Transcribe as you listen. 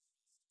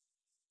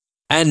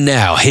And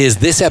now, here's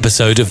this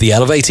episode of the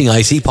Elevating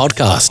IT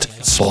podcast,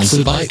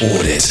 sponsored by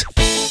Audit.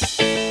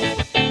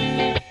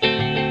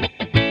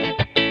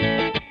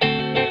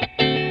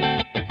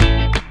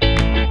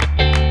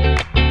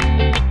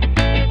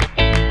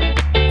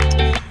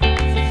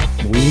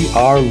 We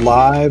are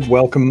live.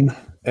 Welcome,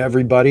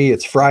 everybody.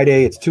 It's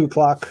Friday. It's 2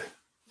 o'clock.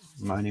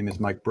 My name is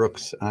Mike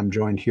Brooks. I'm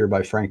joined here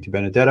by Frank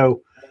DiBenedetto.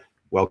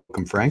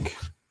 Welcome, Frank.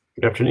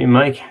 Good afternoon,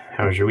 Mike.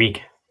 How was your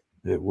week?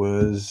 It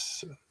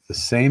was the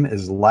same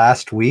as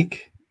last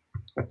week.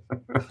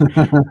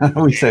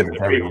 We say this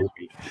every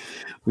week.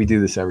 We do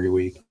this every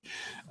week.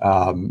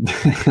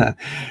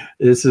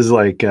 This is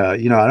like, I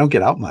don't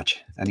get out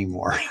much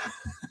anymore.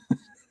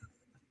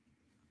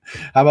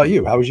 How about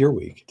you? How was your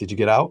week? Did you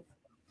get out?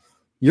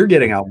 You're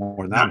getting out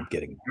more than I'm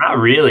getting. Not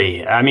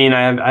really. I mean,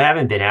 I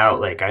haven't been out.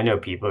 Like, I know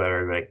people that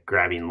are like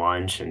grabbing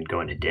lunch and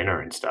going to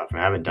dinner and stuff. I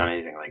haven't done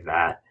anything like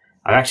that.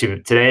 I've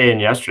actually, today and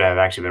yesterday, I've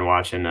actually been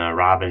watching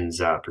Robin's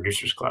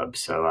Producers Club.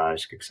 So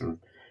just get some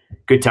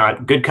good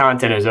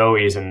content as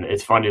always. And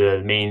it's funny,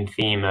 the main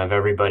theme of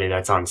everybody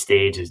that's on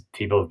stage is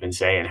people have been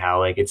saying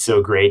how like it's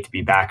so great to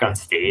be back on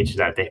stage,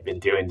 that they've been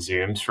doing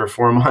Zooms for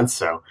 4 months.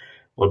 So a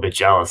little bit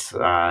jealous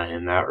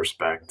in that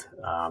respect.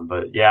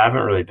 But yeah, I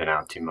haven't really been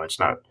out too much.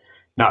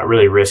 Not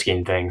really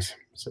risking things.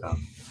 So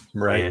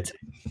right.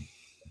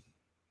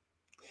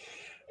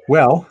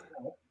 Well,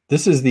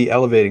 this is the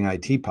Elevating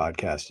IT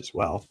podcast as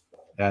well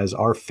as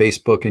our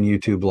Facebook and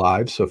YouTube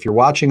live. So if you're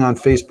watching on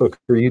Facebook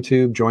or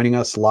YouTube, joining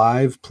us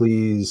live,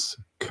 please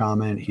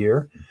comment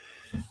here.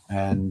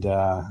 And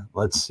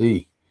let's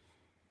see.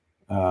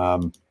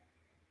 Robin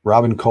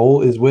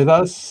Cole is with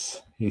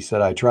us. He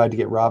said, I tried to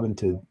get Robin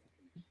to,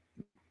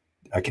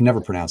 I can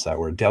never pronounce that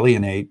word,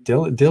 delineate.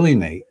 I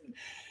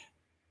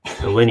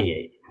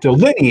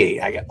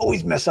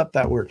always mess up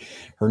that word.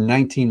 Her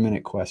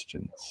 19-minute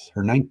questions.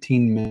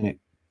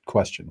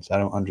 I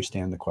don't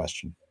understand the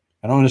question.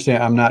 I don't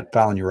understand. I'm not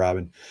following you,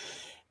 Robin.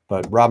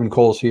 But Robin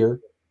Cole's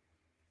here.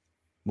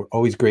 We're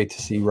always great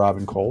to see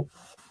Robin Cole.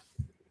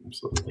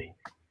 Absolutely.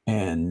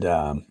 And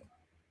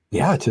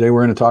today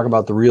we're going to talk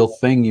about the real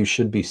thing you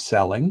should be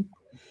selling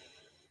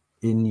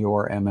in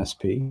your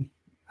MSP.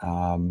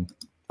 The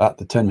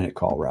 10-minute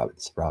call,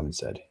 Robin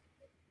said.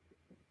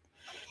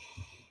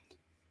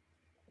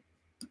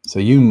 So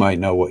you might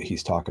know what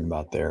he's talking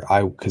about there.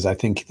 Because I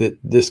think that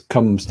this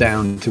comes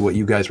down to what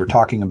you guys were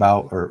talking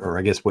about, or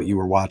I guess what you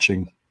were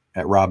watching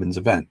at Robin's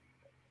event.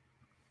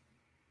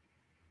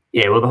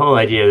 Yeah, well, the whole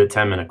idea of the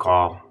 10-minute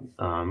call,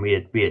 we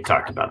had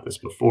talked about this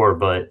before,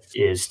 but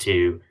is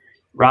to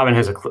Robin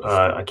has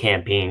a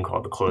campaign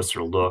called the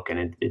Closer Look,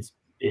 and it's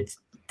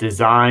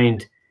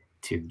designed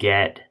to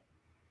get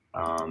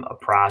a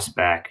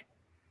prospect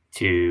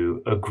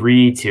to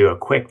agree to a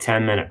quick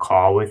 10-minute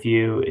call with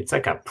you. It's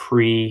like a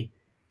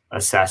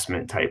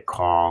pre-assessment type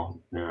call.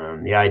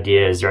 The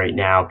idea is right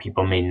now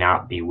people may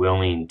not be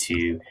willing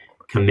to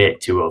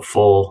commit to a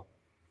full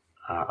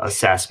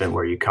assessment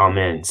where you come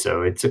in.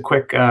 So it's a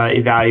quick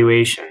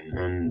evaluation.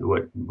 And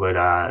what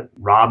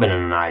Robin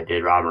and I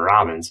did, Robin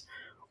Robbins,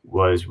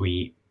 was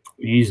we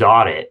used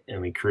Audit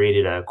and we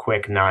created a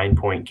quick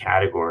 9-point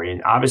category.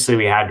 And obviously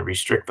we had to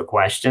restrict the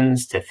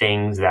questions to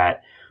things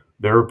that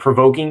they're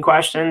provoking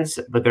questions,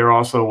 but they're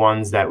also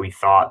ones that we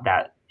thought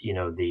that,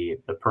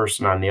 the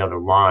person on the other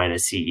line, a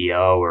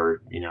CEO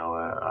or,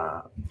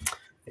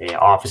 a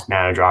office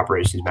manager,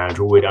 operations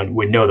manager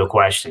would know the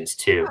questions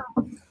too.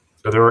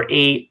 So there were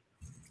 8.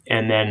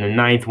 And then the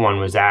 9th one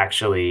was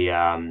actually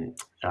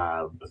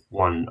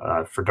one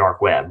for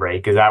dark web,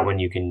 right? Because that one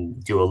you can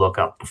do a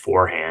lookup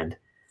beforehand.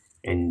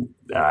 And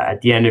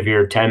at the end of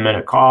your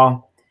 10-minute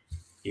call,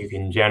 you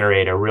can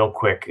generate a real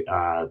quick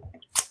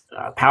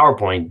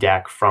PowerPoint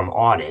deck from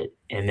Audit,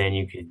 and then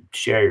you could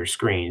share your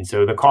screen.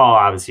 So the call,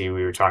 obviously,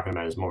 we were talking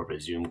about is more of a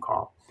Zoom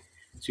call.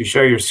 So you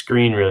share your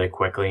screen really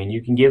quickly, and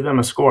you can give them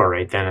a score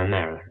right then and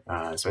there.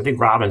 So I think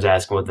Robin's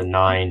asking what the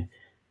 9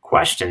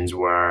 questions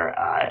were.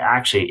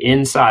 Actually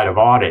inside of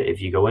Audit,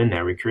 if you go in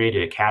there, we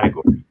created a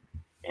category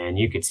and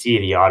you could see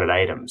the audit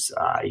items.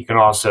 You can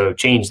also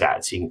change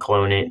that. So you can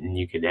clone it and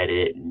you could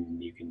edit it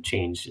and you can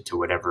change it to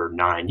whatever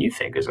 9 you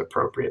think is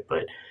appropriate.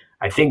 But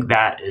I think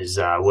that is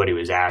what he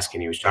was asking.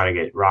 He was trying to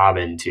get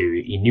Robin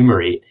to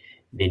enumerate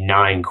the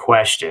 9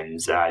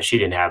 questions. She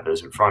didn't have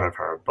those in front of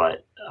her,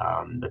 but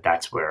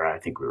that's where I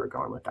think we were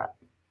going with that.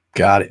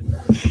 Got it.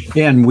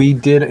 Yeah, and we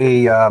did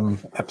a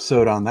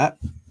episode on that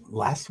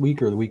last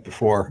week or the week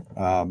before,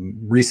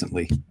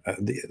 recently.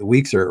 The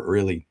weeks are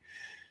really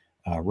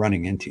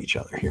running into each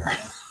other here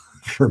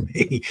for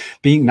me,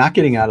 not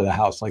getting out of the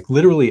house. Like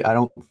literally, I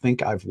don't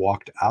think I've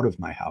walked out of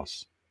my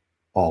house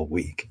all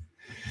week.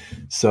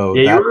 So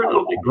yeah, you were a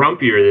little bit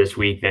grumpier this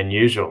week than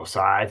usual.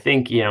 So I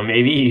think,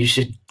 maybe you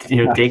should,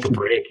 take a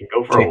break and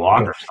go for a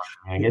walk or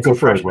something. Go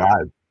for a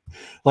ride.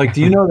 Like,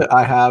 do you know that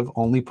I have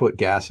only put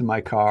gas in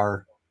my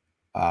car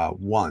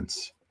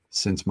once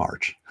since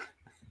March?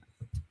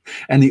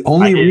 And the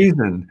only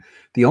reason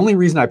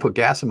I put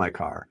gas in my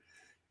car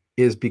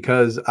is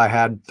because I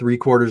had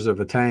 3/4 of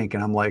a tank,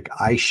 and I'm like,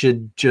 I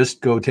should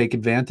just go take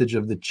advantage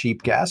of the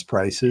cheap gas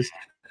prices.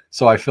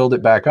 So I filled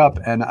it back up,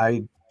 and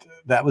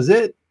that was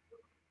it.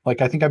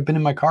 Like, I think I've been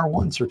in my car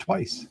once or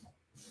twice.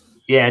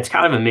 Yeah, it's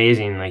kind of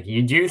amazing. Like,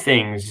 you do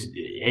things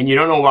and you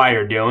don't know why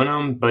you're doing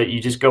them, but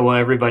you just go, well,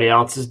 everybody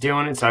else is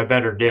doing it, so I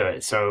better do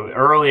it. So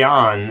early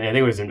on, I think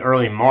it was in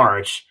early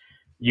March,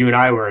 you and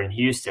I were in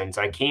Houston.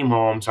 So I came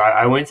home. So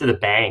I went to the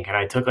bank and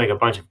I took like a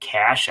bunch of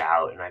cash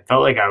out, and I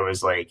felt like I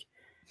was like,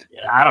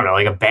 I don't know,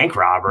 like a bank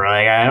robber.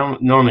 Like, I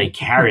don't normally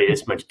carry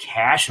this much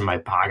cash in my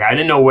pocket. I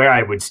didn't know where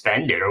I would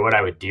spend it or what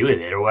I would do with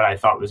it or what I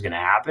thought was going to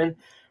happen.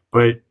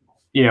 But,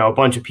 a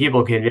bunch of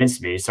people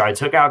convinced me. So I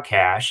took out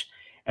cash,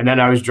 and then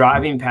I was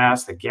driving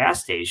past the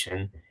gas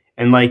station.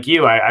 And like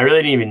you, I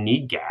really didn't even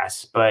need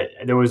gas, but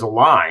there was a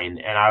line,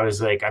 and I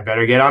was like, I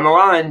better get on the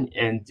line.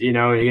 And,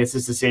 I guess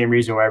it's the same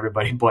reason why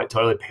everybody bought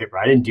toilet paper.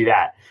 I didn't do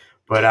that,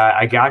 but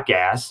I got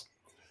gas.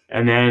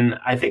 And then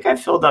I think I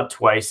filled up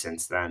twice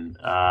since then.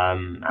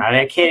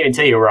 I can't even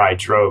tell you where I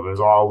drove. It was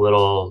all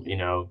little,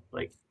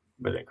 like,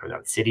 what they call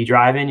that, city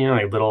driving,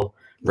 like little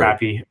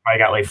crappy. I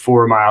got like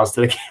 4 miles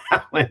to the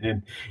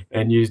gallon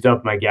and used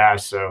up my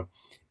gas. So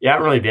yeah, I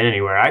haven't really been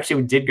anywhere. I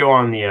actually did go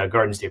on the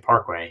Garden State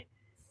Parkway,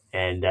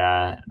 and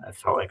I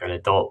felt like an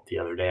adult the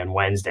other day. On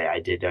Wednesday,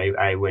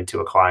 I went to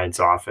a client's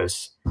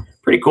office.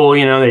 Pretty cool,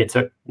 they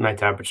took my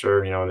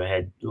temperature, they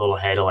had a little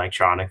head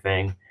electronic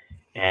thing.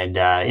 And,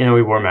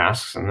 we wore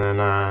masks, and then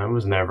I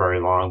wasn't there very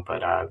long,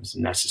 but it was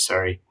a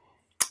necessary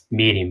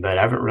meeting. But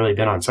I haven't really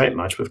been on site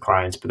much with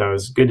clients, but that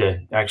was good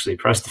to actually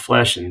press the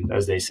flesh, and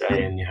as they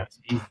say, and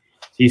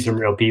see some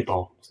real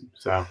people.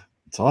 So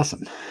it's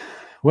awesome.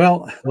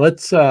 Well,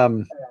 let's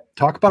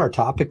talk about our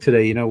topic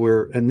today.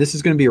 And this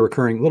is going to be a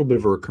little bit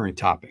of a recurring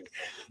topic.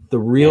 The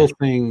real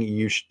thing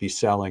you should be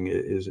selling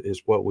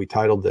is what we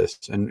titled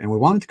this. And we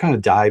wanted to kind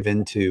of dive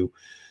into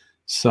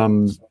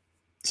some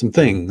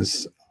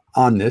things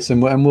on this,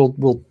 and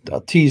we'll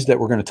tease that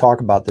we're going to talk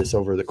about this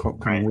over the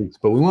coming weeks,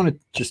 but we want to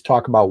just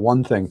talk about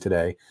one thing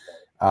today.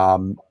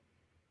 When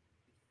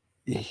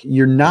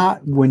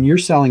you're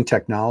selling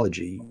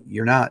technology,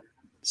 you're not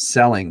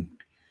selling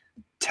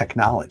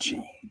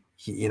technology.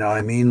 You know what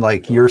I mean?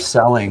 Like, you're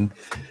selling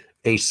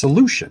a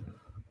solution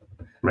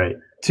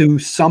to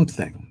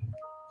something,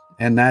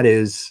 and that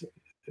is,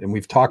 and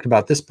we've talked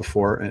about this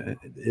before,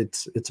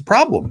 it's a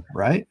problem,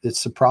 right?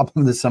 It's a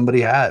problem that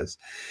somebody has.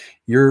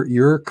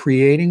 You're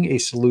creating a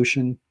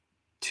solution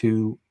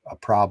to a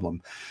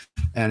problem.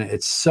 And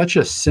it's such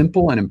a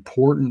simple and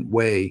important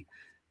way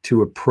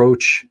to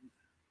approach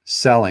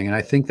selling. And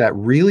I think that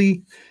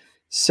really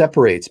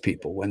separates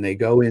people when they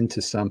go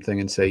into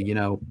something and say,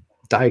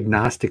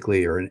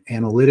 diagnostically or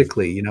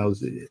analytically,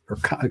 or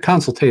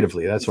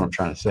consultatively, that's what I'm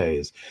trying to say,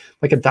 is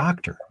like a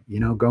doctor,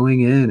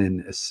 going in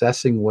and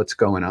assessing what's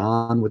going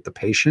on with the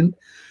patient,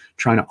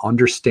 trying to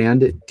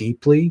understand it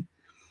deeply.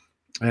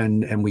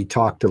 And we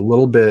talked a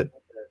little bit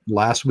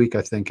last week,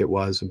 I think it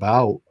was,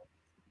 about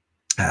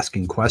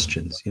asking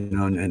questions,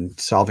 and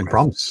solving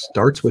problems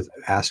starts with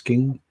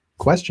asking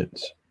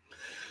questions.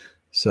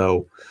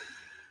 So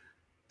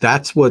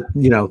that's what,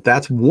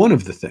 that's one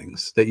of the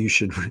things that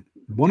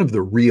one of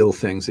the real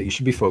things that you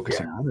should be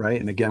focusing on. Right.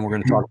 And again, we're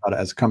going to talk about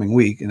it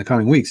in the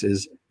coming weeks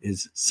is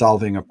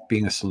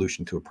being a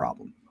solution to a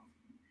problem.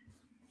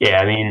 Yeah.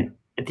 I mean,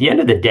 at the end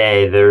of the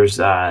day,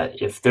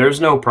 if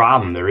there's no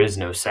problem, there is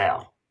no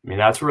sale. I mean,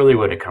 that's really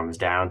what it comes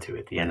down to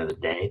at the end of the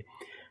day.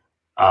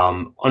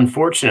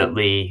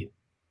 Unfortunately,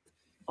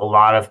 a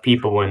lot of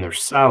people, when they're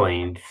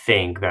selling,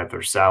 think that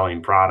they're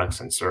selling products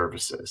and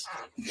services.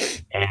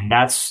 And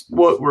that's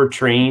what we're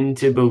trained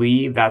to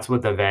believe. That's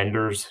what the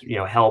vendors,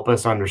 help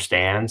us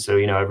understand. So,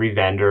 every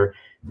vendor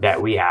that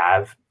we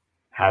have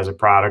has a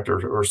product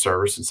or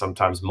service, and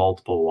sometimes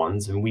multiple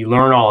ones. And we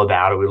learn all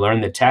about it. We learn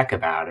the tech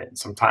about it. And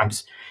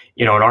sometimes,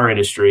 in our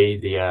industry,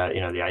 the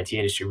IT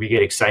industry, we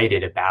get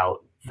excited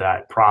about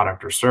that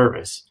product or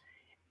service.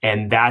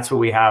 And that's what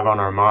we have on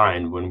our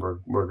mind when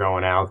we're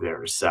going out there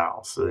to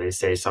sell. So they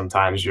say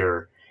sometimes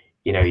you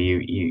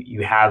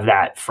have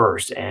that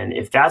first. And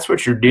if that's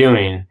what you're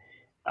doing,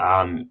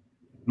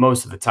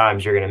 most of the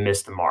times you're going to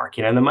miss the mark.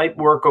 That might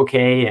work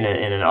okay in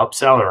an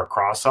upsell or a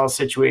cross sell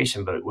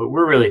situation. But what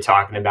we're really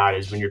talking about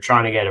is when you're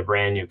trying to get a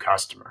brand new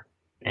customer,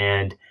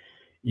 and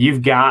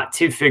you've got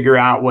to figure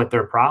out what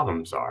their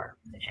problems are.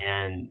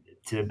 And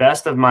to the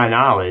best of my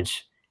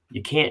knowledge,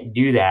 you can't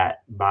do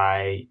that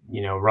by,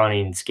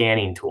 running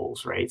scanning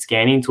tools, right?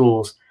 Scanning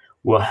tools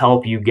will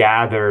help you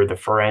gather the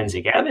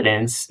forensic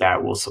evidence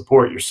that will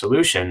support your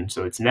solution.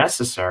 So it's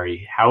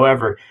necessary.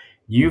 However,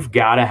 you've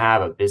got to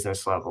have a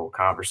business level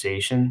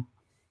conversation,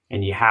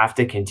 and you have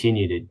to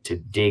continue to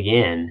dig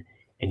in,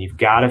 and you've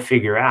got to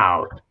figure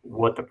out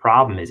what the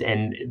problem is.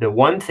 And the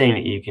one thing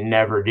that you can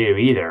never do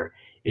either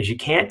is you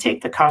can't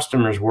take the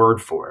customer's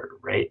word for it,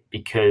 right?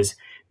 Because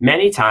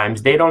many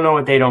times they don't know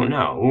what they don't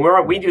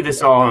know. We do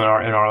this all in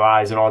our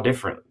lives in all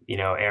different,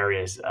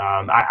 areas.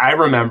 I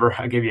remember,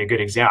 I'll give you a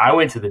good example. I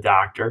went to the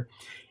doctor,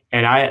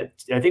 And I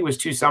think it was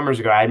 2 summers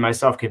ago, I had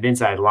myself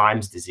convinced I had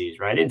Lyme's disease,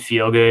 right? I didn't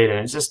feel good and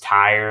I was just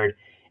tired.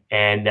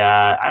 And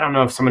I don't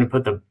know if someone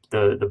put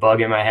the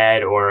bug in my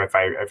head or if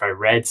I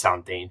read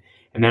something.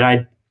 And then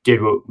I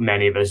did what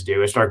many of us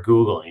do, I start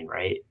Googling,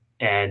 right?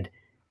 And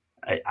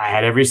I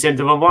had every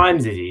symptom of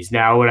Lyme's disease.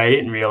 Now, what I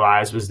didn't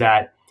realize was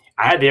that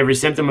I had every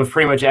symptom of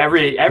pretty much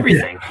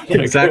everything. Yeah,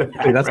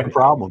 exactly. That's right. The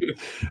problem.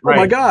 Right. Oh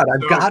my God,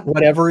 I've got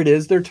whatever it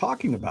is they're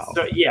talking about.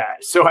 So yeah.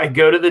 So I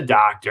go to the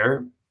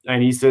doctor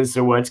and he says,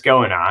 so what's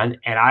going on?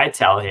 And I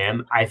tell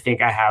him, I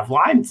think I have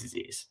Lyme's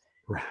disease.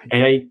 Right.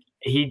 And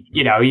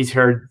he's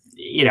heard,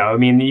 I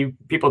mean,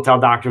 people tell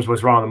doctors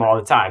what's wrong with them all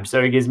the time.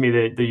 So he gives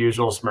me the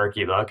usual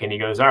smirky look and he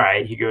goes, all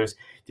right. He goes,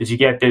 did you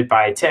get bit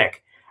by a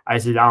tick? I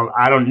said,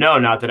 I don't know.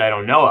 Not that I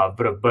don't know of,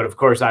 but of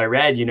course I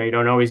read, you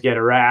don't always get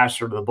a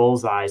rash or the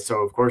bullseye. So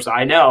of course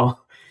I know.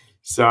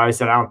 So I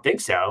said, I don't think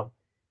so.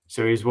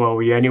 So he's, well,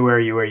 were you anywhere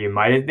where you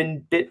might have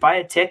been bit by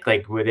a tick,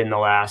 like within the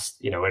last,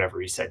 whatever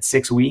he said,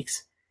 6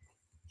 weeks?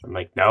 I'm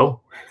like,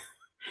 no.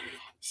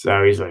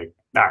 So he's like,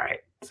 all right.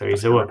 So he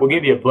said, look, we'll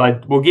give you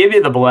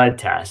the blood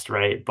test,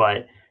 right?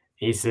 But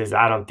he says,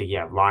 I don't think you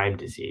have Lyme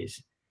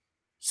disease.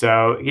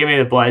 So give me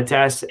the blood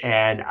test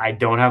and I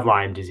don't have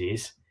Lyme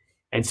disease.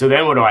 And so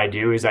then what do I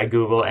do is I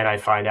Google and I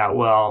find out,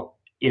 well,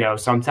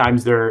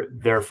 sometimes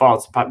they're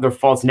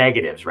false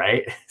negatives,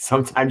 right?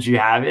 Sometimes you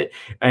have it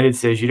and it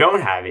says you don't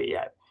have it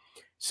yet.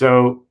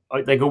 So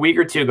like a week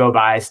or two go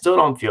by, I still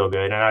don't feel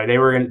good.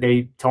 And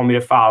they told me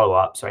to follow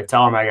up. So I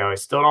tell them, I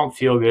still don't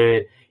feel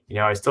good.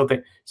 I still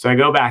think, so I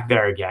go back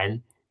there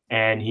again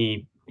and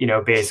he,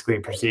 basically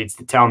proceeds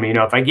to tell me,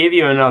 if I give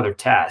you another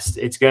test,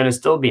 it's going to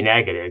still be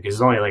negative because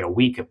it's only like a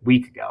week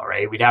ago,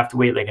 right? We'd have to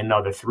wait like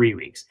another 3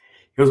 weeks.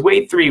 He goes,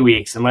 wait 3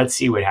 weeks and let's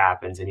see what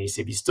happens. And he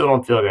said, if you still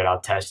don't feel good, I'll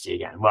test you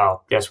again.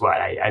 Well, guess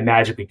what? I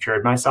magically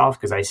cured myself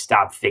because I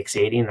stopped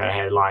fixating that I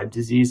had Lyme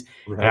disease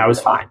and I was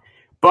fine.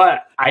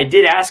 But I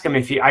did ask him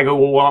I go,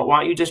 well,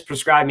 why don't you just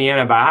prescribe me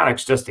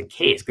antibiotics just in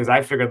case? Because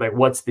I figured, like,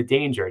 what's the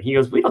danger? And he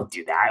goes, we don't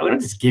do that. We don't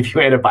just give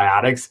you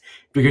antibiotics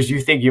because you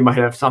think you might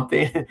have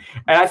something. And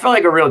I felt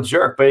like a real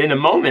jerk. But in a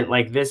moment,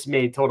 like, this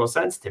made total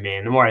sense to me.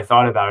 And the more I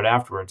thought about it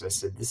afterwards, I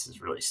said, this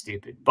is really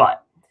stupid.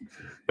 But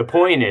the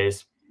point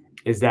is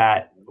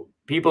that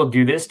people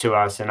do this to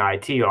us in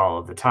IT all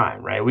of the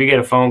time, right? We get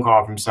a phone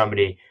call from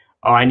somebody,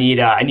 oh, I need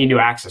new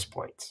access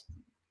points.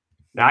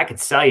 Now, I could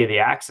sell you the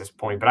access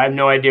point, but I have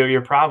no idea what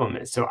your problem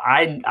is. So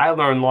I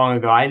learned long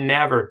ago, I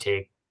never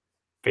take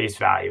face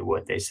value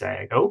what they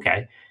say. I go,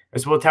 okay. I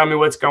said, well, tell me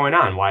what's going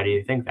on. Why do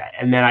you think that?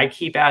 And then I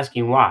keep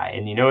asking why.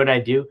 And you know what I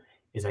do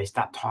is I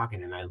stop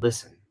talking and I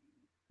listen.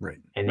 Right.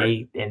 And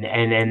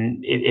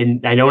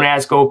and I don't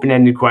ask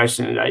open-ended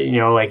questions,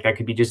 like that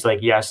could be just like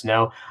yes,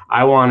 no.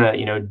 I want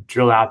to,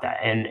 drill out that.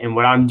 And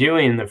what I'm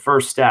doing, the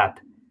first step,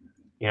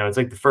 it's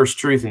like the first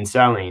truth in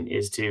selling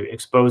is to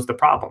expose the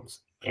problems.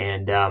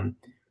 And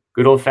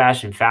good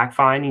old-fashioned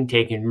fact-finding,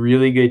 taking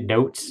really good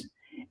notes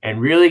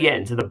and really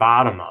getting to the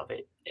bottom of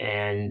it.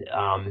 And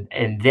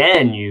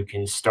then you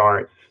can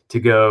start to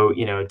go,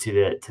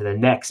 to the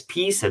next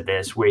piece of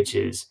this, which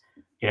is,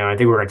 I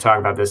think we're going to talk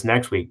about this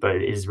next week, but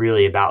it is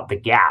really about the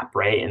gap,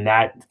 right? And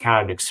that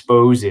kind of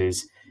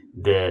exposes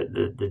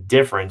the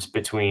difference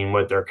between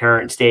what their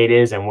current state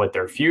is and what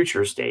their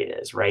future state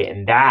is, right?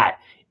 And that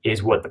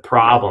is what the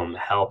problem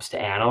helps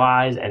to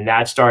analyze. And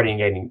that's starting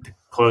getting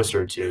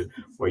closer to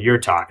what you're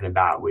talking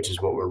about, which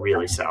is what we're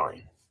really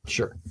selling.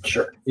 Sure.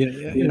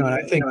 And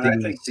I think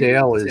the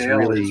sale is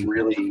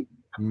really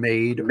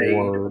made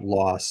or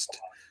lost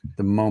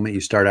the moment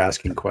you start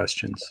asking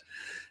questions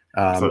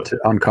to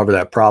uncover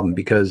that problem.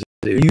 Because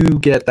if you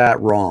get that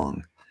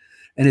wrong,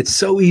 and it's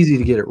so easy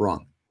to get it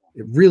wrong,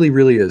 it really,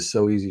 really is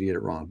so easy to get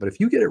it wrong. But if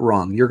you get it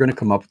wrong, you're going to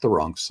come up with the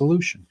wrong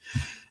solution.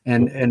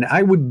 And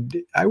I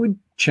would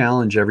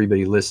challenge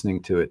everybody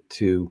listening to it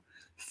to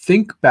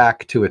think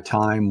back to a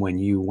time when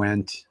you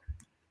went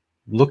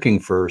looking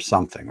for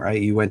something,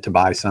 right? You went to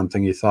buy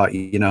something. You thought,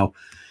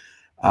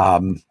 I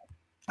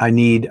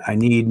need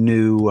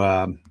new.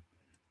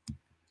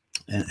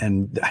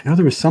 And I know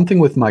there was something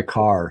with my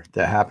car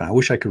that happened. I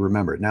wish I could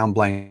remember it. Now I'm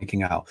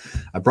blanking out.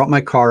 I brought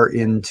my car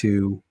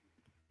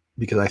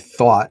because I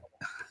thought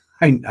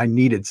I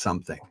needed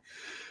something.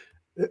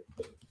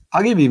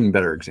 I'll give you an even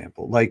better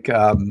example. Like,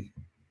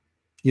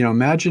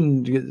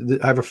 imagine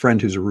I have a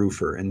friend who's a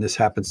roofer, and this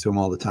happens to him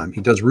all the time.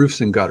 He does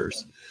roofs and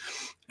gutters,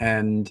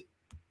 and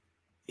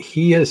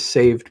he has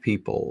saved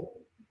people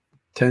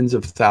tens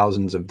of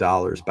thousands of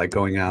dollars by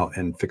going out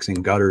and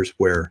fixing gutters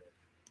where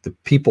the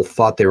people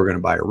thought they were going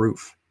to buy a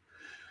roof.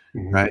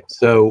 Mm-hmm. Right.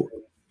 So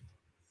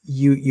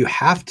you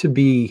have to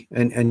be,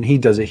 and he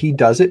does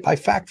it by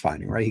fact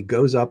finding, right? He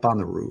goes up on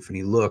the roof and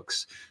he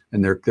looks,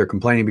 and they're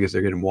complaining because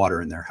they're getting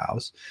water in their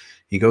house.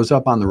 He goes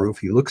up on the roof,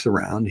 he looks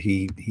around,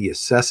 he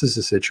assesses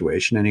the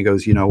situation, and he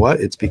goes, you know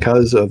what? It's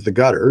because of the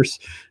gutters,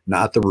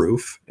 not the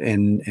roof.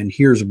 And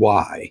here's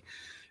why.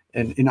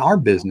 And in our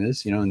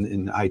business,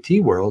 in the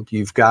IT world,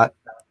 you've got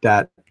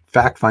that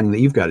fact finding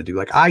that you've got to do.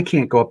 Like, I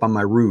can't go up on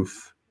my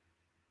roof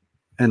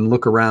and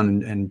look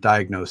around and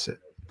diagnose it.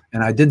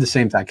 And I did the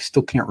same thing. I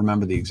still can't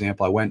remember the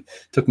example.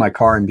 Took my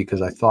car in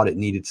because I thought it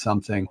needed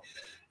something,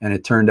 and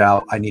it turned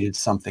out I needed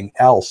something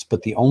else.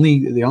 But the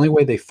only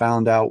way they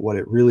found out what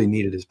it really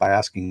needed is by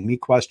asking me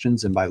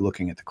questions and by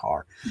looking at the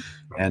car.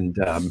 And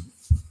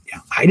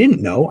I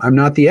didn't know. I'm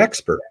not the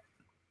expert.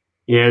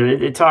 Yeah,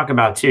 they talk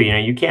about too.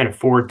 You can't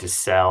afford to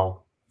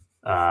sell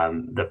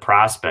the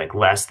prospect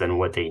less than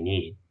what they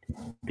need,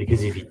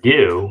 because if you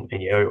do,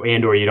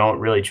 and or you don't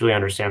really truly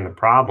understand the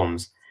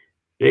problems,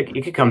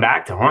 it could come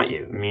back to haunt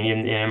you. I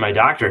mean, in my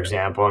doctor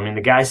example, I mean, the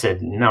guy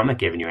said, "No, I'm not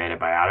giving you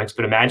antibiotics,"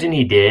 but imagine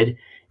he did,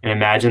 and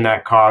imagine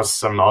that caused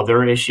some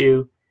other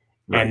issue,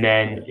 right. And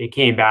then it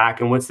came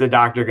back, and what's the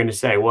doctor going to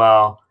say?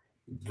 Well,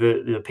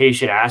 the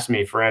patient asked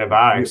me for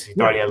antibiotics. He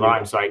thought he had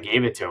Lyme, so I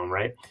gave it to him,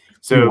 right?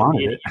 So,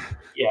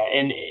 yeah,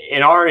 and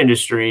in our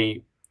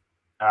industry,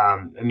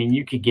 I mean,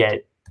 you could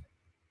get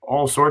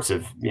all sorts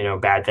of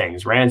bad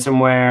things,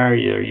 ransomware.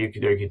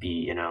 There could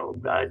be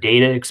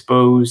data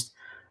exposed.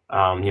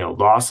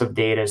 Loss of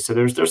data. So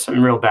there's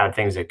some real bad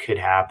things that could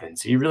happen.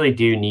 So you really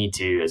do need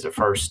to, as a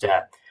first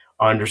step,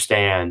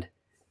 understand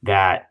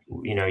that,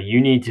 you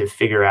need to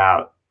figure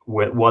out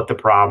what the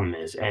problem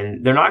is.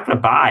 And they're not going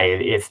to buy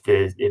if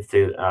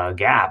the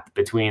gap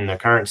between the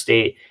current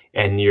state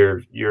and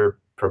your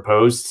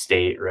proposed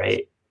state,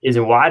 right,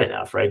 isn't wide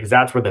enough, right? Because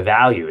that's where the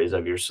value is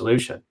of your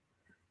solution.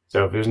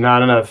 So if there's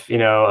not enough,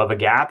 of a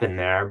gap in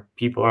there,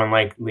 people are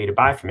unlikely to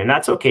buy from you. And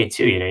that's okay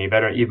too.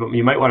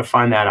 You might want to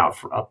find that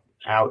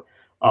out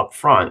up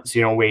front, so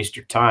you don't waste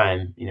your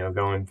time,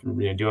 going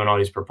through, doing all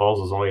these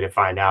proposals only to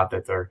find out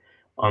that they're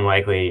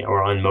unlikely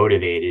or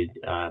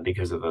unmotivated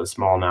because of a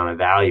small amount of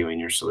value in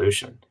your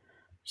solution.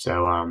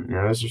 So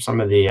those are some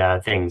of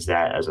the things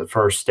that, as a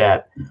first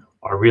step,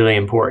 are really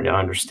important to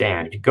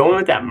understand. If you go in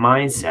with that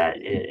mindset,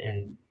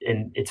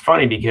 and it's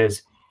funny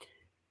because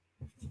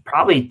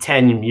probably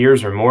 10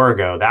 years or more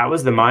ago, that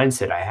was the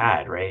mindset I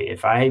had, right?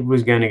 If I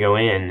was going to go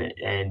in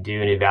and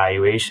do an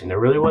evaluation, there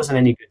really wasn't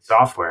any good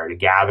software to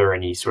gather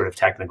any sort of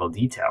technical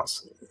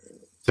details.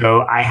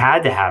 So I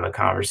had to have a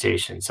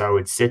conversation. So I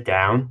would sit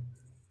down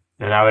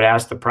and I would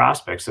ask the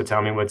prospects, so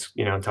tell me what's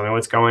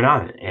going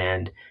on.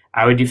 And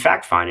I would do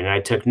fact finding. I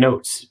took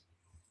notes,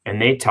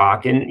 and they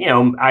talk, and,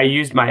 I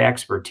used my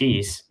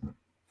expertise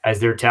as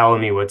they're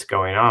telling me what's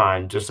going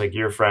on, just like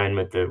your friend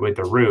with the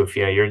roof.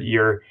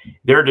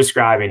 They're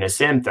describing a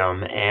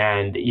symptom,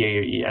 and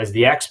you, as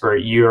the expert,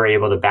 you're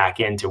able to back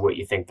into what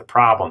you think the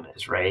problem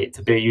is, right? It's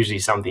usually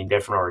something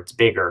different, or it's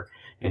bigger,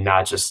 and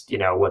not just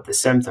what the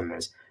symptom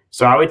is.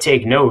 So I would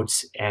take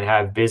notes and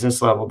have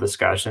business level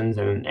discussions,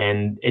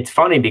 and it's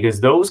funny because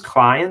those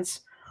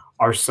clients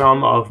are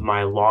some of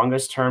my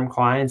longest term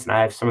clients, and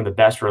I have some of the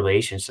best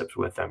relationships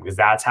with them, because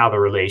that's how the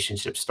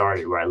relationship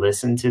started, where I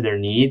listened to their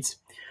needs,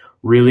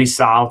 really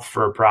solved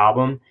for a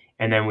problem,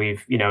 and then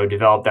we've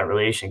developed that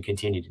relation,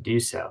 continue to do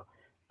so.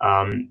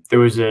 There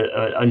was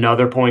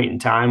another point in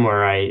time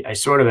where I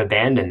sort of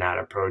abandoned that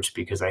approach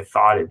because I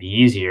thought it'd be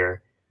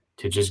easier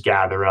to just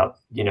gather up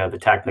the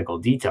technical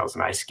details,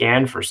 and I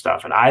scanned for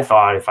stuff, and I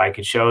thought if I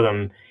could show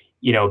them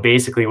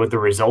basically what the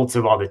results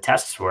of all the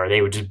tests were,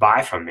 they would just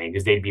buy from me,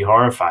 because they'd be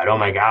horrified. Oh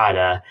my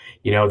God,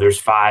 there's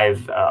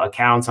 5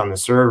 accounts on the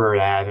server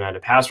that haven't had a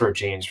password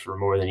change for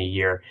more than a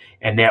year.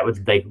 And that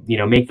would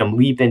make them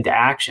leap into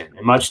action.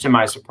 And much to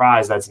my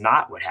surprise, that's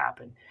not what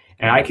happened.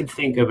 And I could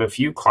think of a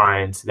few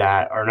clients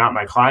that are not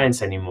my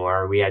clients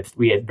anymore. We had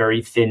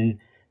very thin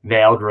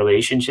veiled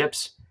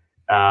relationships.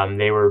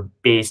 They were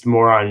based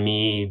more on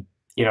me,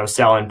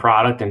 selling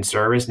product and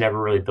service, never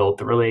really built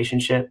the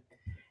relationship.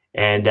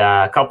 And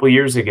a couple of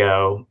years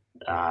ago,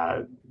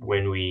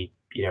 when we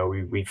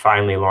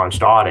finally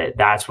launched Audit,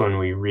 that's when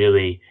we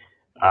really,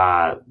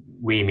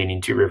 we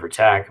meaning Two River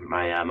Tech,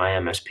 my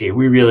MSP,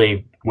 we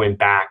really went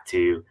back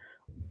to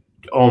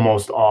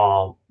almost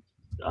all,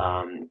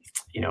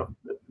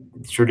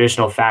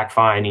 traditional fact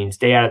finding,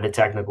 stay out of the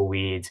technical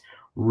weeds,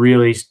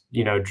 really,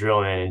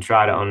 drill in and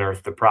try to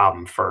unearth the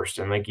problem first.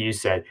 And like you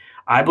said,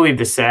 I believe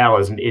the sale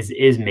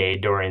is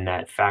made during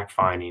that fact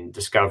finding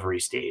discovery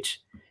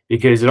stage,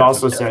 because it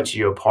also sets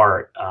you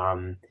apart.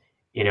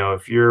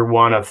 If you're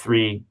one of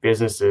 3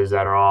 businesses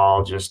that are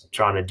all just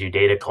trying to do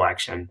data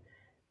collection,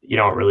 you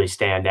don't really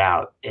stand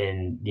out,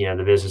 and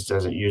the business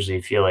doesn't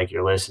usually feel like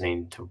you're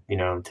listening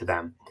to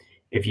them.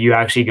 If you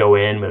actually go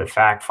in with a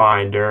fact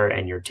finder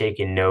and you're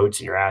taking notes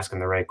and you're asking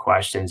the right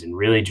questions and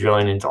really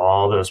drilling into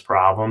all those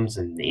problems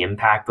and the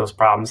impact those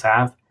problems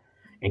have,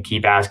 and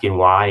keep asking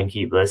why and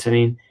keep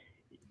listening,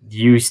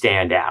 you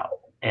stand out.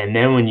 And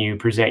then when you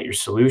present your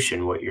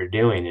solution, what you're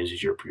doing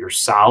is you're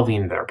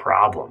solving their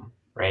problem,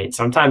 right?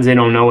 Sometimes they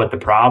don't know what the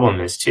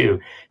problem is too.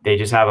 They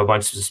just have a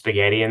bunch of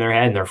spaghetti in their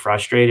head and they're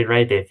frustrated,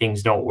 right?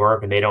 Things don't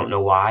work and they don't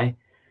know why.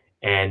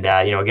 And,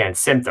 again,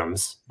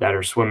 symptoms that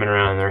are swimming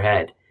around in their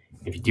head.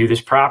 If you do this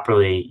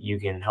properly, you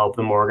can help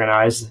them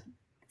organize,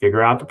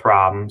 figure out the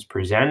problems,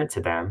 present it to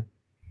them.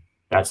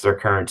 That's their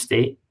current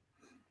state.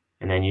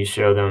 And then you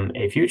show them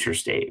a future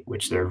state,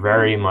 which they're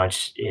very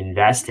much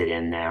invested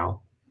in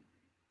now.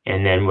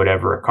 And then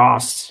whatever it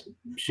costs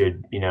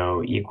should,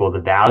 equal the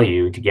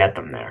value to get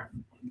them there.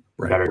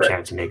 better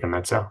chance of making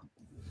that sale.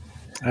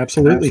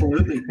 Absolutely.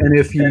 And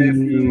if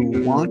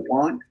you want,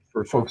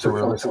 for folks who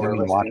are listening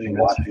and watching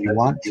this, if you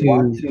want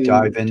to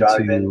dive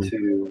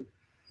into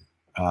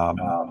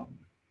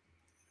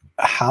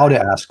how to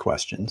ask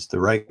questions,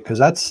 because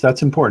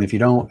that's important. If you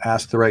don't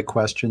ask the right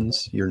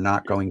questions, you're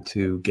not going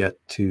to get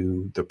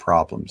to the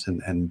problems,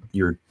 and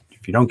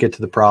if you don't get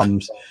to the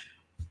problems,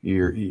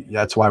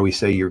 that's why we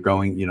say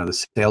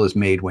the sale is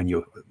made when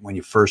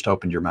you first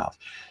opened your mouth.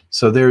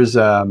 So there's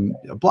a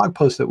blog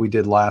post that we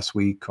did last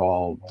week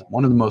called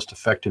 "One of the Most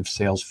Effective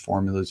Sales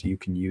Formulas You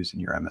Can Use in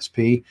Your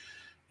MSP."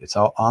 It's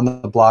all on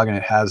the blog, and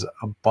it has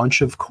a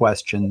bunch of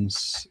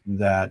questions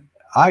that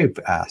I've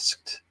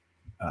asked.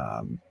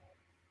 A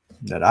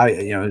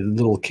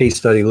little case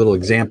study, a little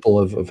example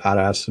of how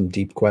to ask some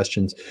deep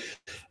questions.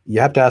 You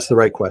have to ask the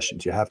right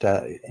questions. You have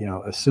to,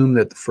 assume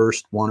that the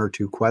first one or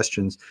two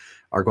questions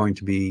are going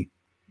to be,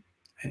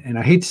 and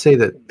I hate to say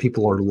that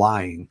people are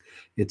lying.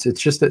 It's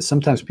just that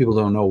sometimes people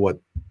don't know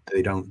what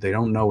they don't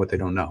know what they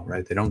don't know,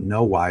 right? They don't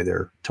know why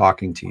they're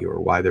talking to you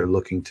or why they're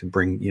looking to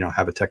bring,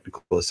 have a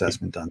technical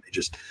assessment done.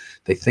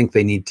 They think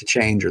they need to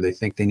change, or they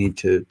think they need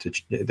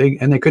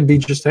and they could be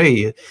just,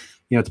 hey,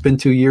 it's been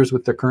 2 years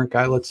with the current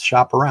guy, let's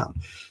shop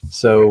around.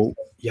 So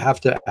you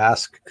have to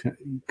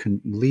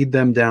lead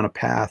them down a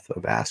path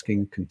of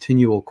asking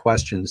continual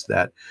questions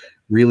that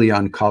really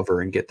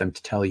uncover and get them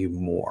to tell you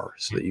more,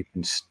 so that you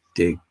can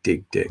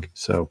dig.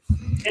 So,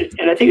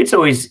 and I think it's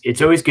always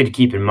good to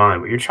keep in mind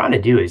what you're trying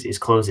to do is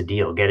close a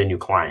deal, get a new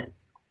client,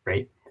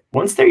 right?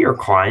 Once they're your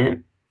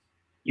client,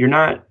 you're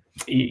not,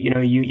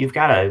 you've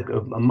got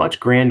a much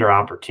grander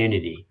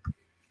opportunity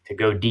to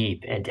go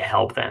deep and to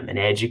help them and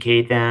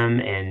educate them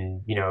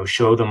and,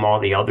 show them all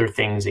the other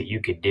things that you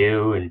could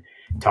do and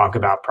talk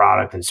about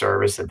product and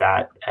service at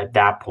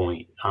that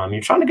point.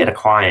 You're trying to get a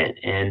client,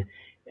 and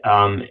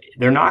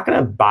they're not going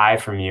to buy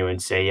from you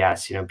and say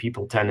yes.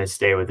 People tend to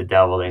stay with the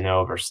devil they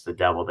know versus the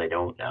devil they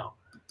don't know.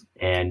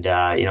 And,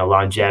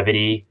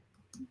 longevity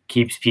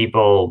keeps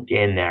people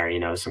in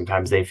there.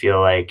 Sometimes they feel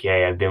like,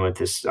 hey, I've been with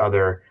this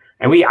other,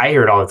 and I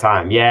hear it all the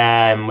time.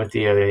 Yeah, I'm with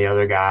the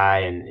other guy,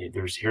 and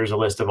here's a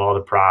list of all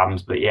the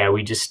problems, but yeah,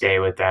 we just stay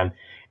with them.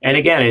 And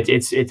again,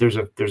 there's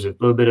a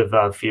little bit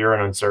of fear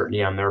and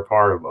uncertainty on their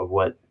part of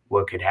what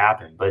could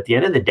happen. But at the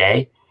end of the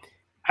day,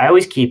 I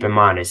always keep in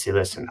mind, I say,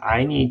 listen,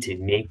 I need to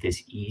make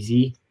this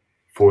easy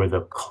for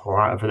the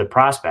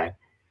prospect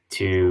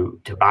to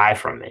buy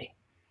from me,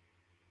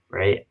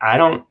 right? I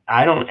don't,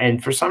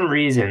 and for some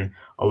reason,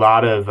 a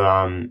lot of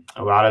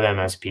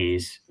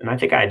MSPs, and I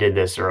think I did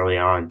this early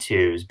on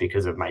too, is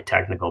because of my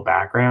technical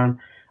background.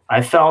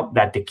 I felt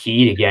that the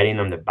key to getting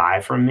them to buy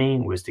from me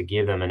was to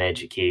give them an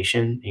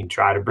education and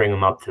try to bring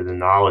them up to the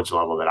knowledge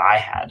level that I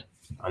had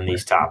on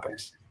these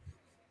topics.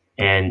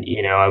 And,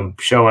 I'm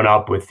showing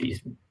up with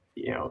these,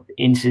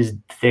 inches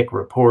thick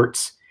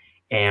reports,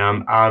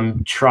 and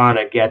I'm trying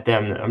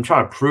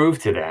to prove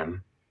to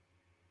them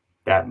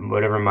that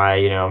whatever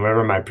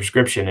my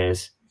prescription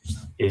is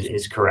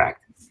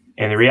correct.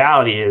 And the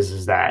reality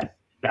is that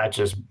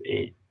just,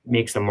 it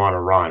makes them want to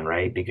run,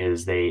 right?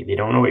 Because they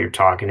don't know what you're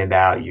talking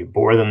about. You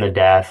bore them to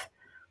death.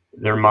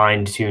 Their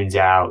mind tunes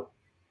out.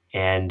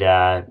 And,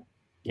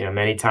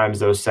 many times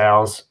those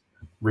sales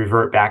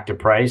revert back to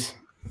price.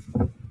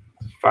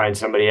 Find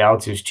somebody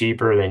else who's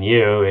cheaper than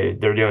you.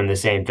 They're doing the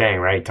same thing,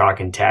 right?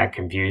 Talking tech,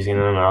 confusing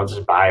them. I'll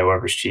just buy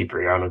whoever's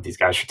cheaper. I don't know what these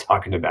guys are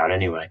talking about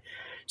anyway.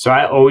 So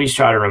I always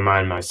try to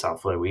remind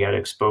myself, look, we got to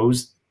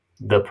expose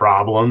the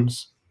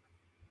problems,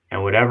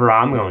 and whatever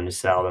I'm going to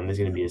sell them is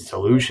going to be a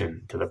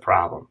solution to the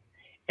problem.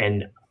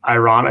 And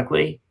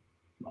ironically,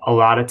 a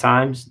lot of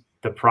times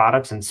the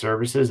products and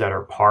services that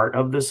are part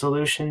of the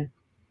solution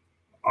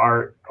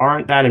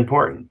aren't that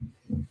important.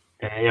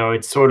 And,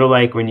 it's sort of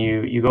like when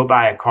you go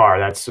buy a car,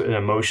 that's an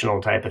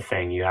emotional type of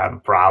thing. You have a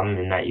problem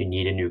in that you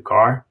need a new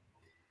car.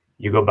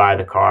 You go buy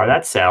the car.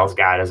 That sales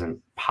guy doesn't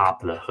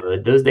pop the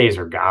hood. Those days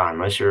are gone,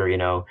 unless you're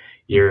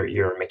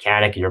a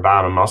mechanic and you're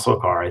buying a muscle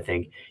car. I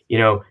think,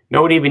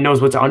 nobody even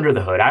knows what's under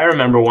the hood. I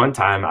remember one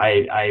time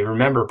I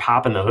remember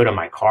popping the hood on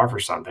my car for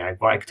something.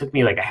 It took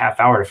me like a half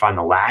hour to find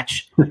the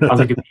latch. I was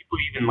like, do people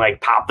even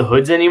pop the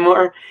hoods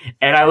anymore?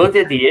 And I looked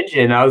at the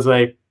engine. And I was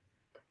like,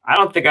 I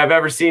don't think I've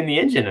ever seen the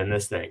engine in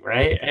this thing,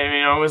 right? I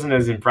mean, it wasn't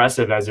as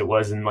impressive as it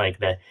was in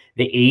the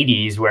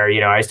 80s where,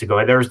 I used to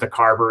go, there's the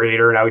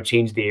carburetor, and I would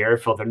change the air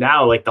filter.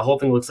 Now, the whole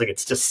thing looks like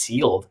it's just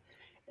sealed.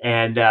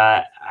 And,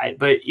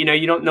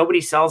 nobody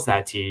sells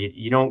that to you.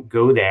 You don't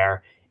go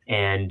there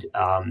and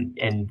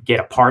get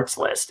a parts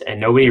list,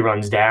 and nobody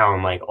runs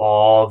down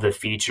all the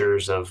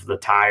features of the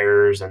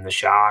tires and the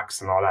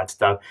shocks and all that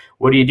stuff.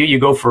 What do? You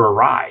go for a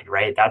ride,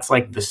 right? That's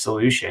the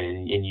solution.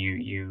 And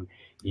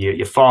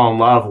you fall in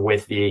love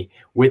with the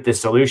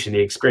solution, the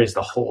experience,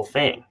 the whole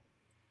thing.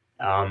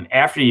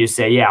 After you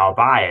say, yeah, I'll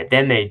buy it,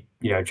 then they,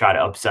 try to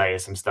upsell you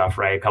some stuff,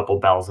 right? A couple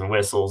bells and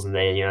whistles, and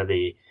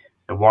they,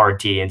 the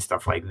warranty and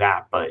stuff like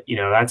that. But,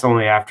 that's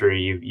only after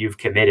you've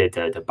committed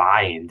to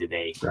buying, do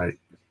they? Right.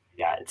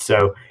 Yeah.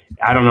 So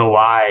I don't know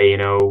why,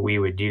 we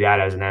would do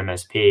that as an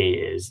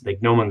MSP. Is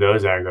no one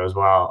goes there and goes,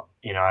 well,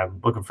 I'm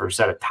looking for a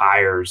set of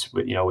tires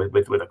with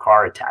a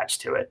car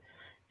attached to it.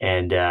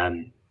 And,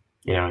 I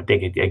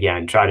think,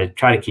 again, try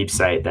to keep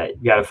sight that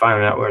you got to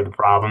find out where the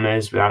problem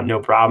is. Without no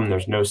problem,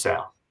 there's no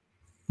sale.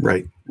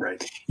 Right.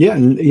 Yeah.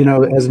 And,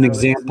 as an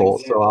example,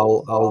 so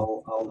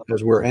I'll,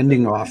 as we're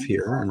ending off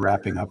here and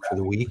wrapping up for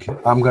the week,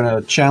 I'm going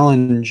to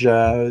challenge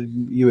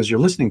you as you're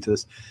listening to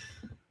this.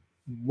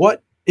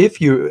 What if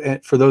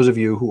for those of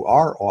you who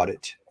are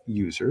audit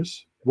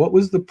users, what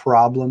was the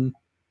problem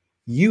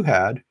you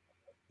had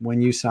when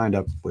you signed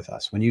up with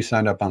us, when you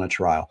signed up on a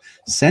trial?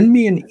 Send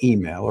me an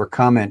email or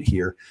comment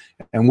here,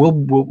 and we'll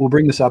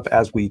bring this up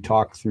as we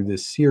talk through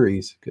this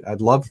series.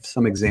 I'd love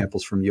some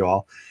examples from you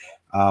all.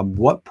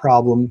 What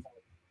problem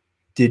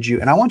did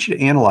you, and I want you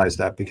to analyze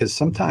that, because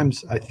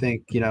sometimes I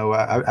think,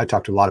 I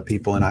talk to a lot of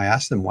people and I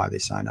ask them why they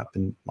sign up,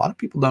 and a lot of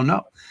people don't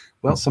know.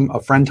 Well,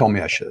 a friend told me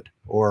I should,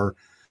 or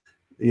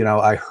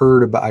I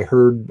heard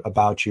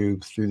about you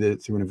through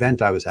an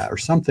event I was at or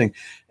something,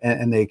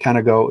 and they kind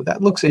of go,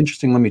 that looks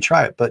interesting, let me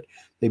try it. But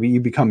maybe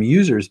you become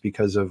users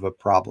because of a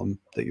problem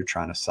that you're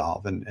trying to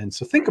solve. And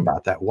so think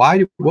about that.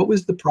 What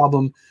was the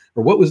problem,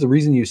 or what was the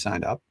reason you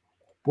signed up?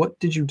 What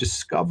did you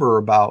discover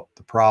about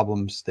the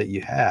problems that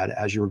you had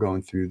as you were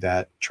going through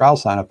that trial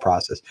sign up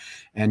process?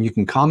 And you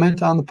can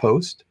comment on the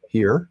post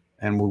here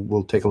and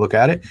we'll take a look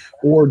at it,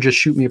 or just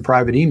shoot me a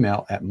private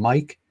email at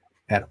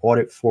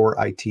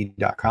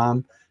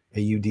mike@audit4it.com,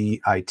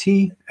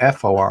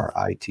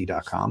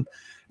 AUDITFORIT.com.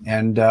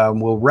 And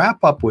we'll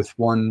wrap up with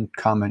one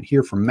comment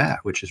here from Matt,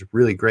 which is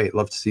really great.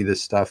 Love to see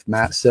this stuff.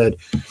 Matt said,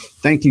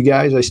 "Thank you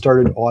guys. I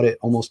started audit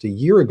almost a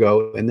year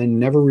ago and then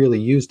never really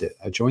used it.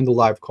 I joined the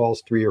live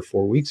calls 3 or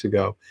 4 weeks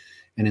ago,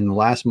 and in the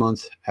last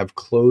month have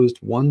closed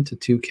 1 to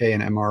 2K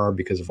in MRR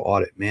because of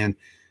audit." Man,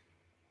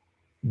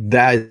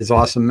 that is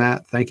awesome,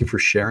 Matt. Thank you for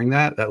sharing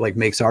that. That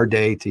makes our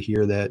day to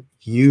hear that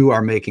you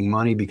are making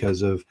money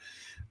because of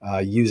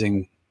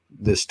using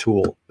this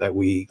tool that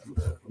we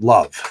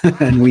love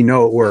and we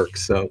know it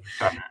works. So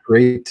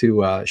great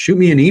to shoot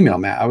me an email,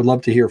 Matt. I would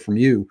love to hear from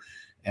you,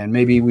 and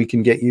maybe we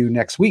can get you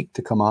next week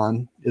to come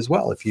on as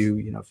well. If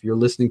if you're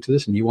listening to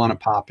this and you want to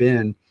pop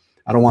in,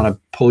 I don't want to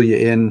pull you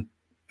in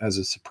as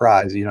a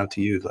surprise,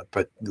 to you,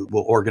 but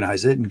we'll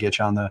organize it and get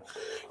you on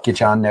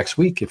next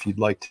week if you'd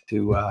like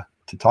to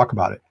talk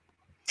about it.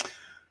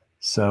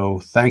 So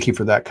thank you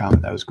for that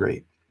comment. That was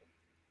great.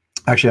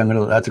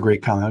 Actually, that's a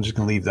great comment. I'm just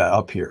going to leave that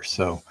up here.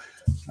 So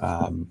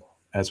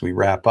as we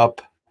wrap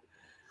up.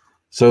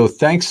 So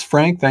thanks,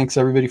 Frank. Thanks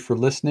everybody for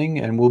listening.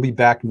 And we'll be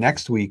back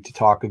next week to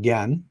talk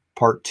again,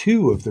 part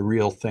 2 of the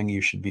real thing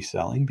you should be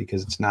selling,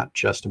 because it's not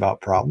just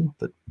about problem,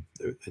 but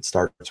it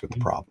starts with the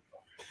problem.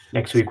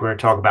 Next week, we're going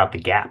to talk about the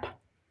gap.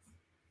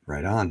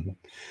 Right on.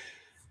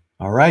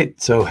 All right.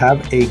 So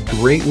have a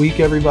great week,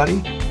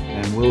 everybody.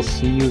 And we'll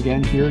see you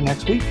again here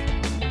next week.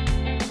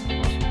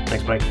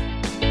 Thanks, Mike.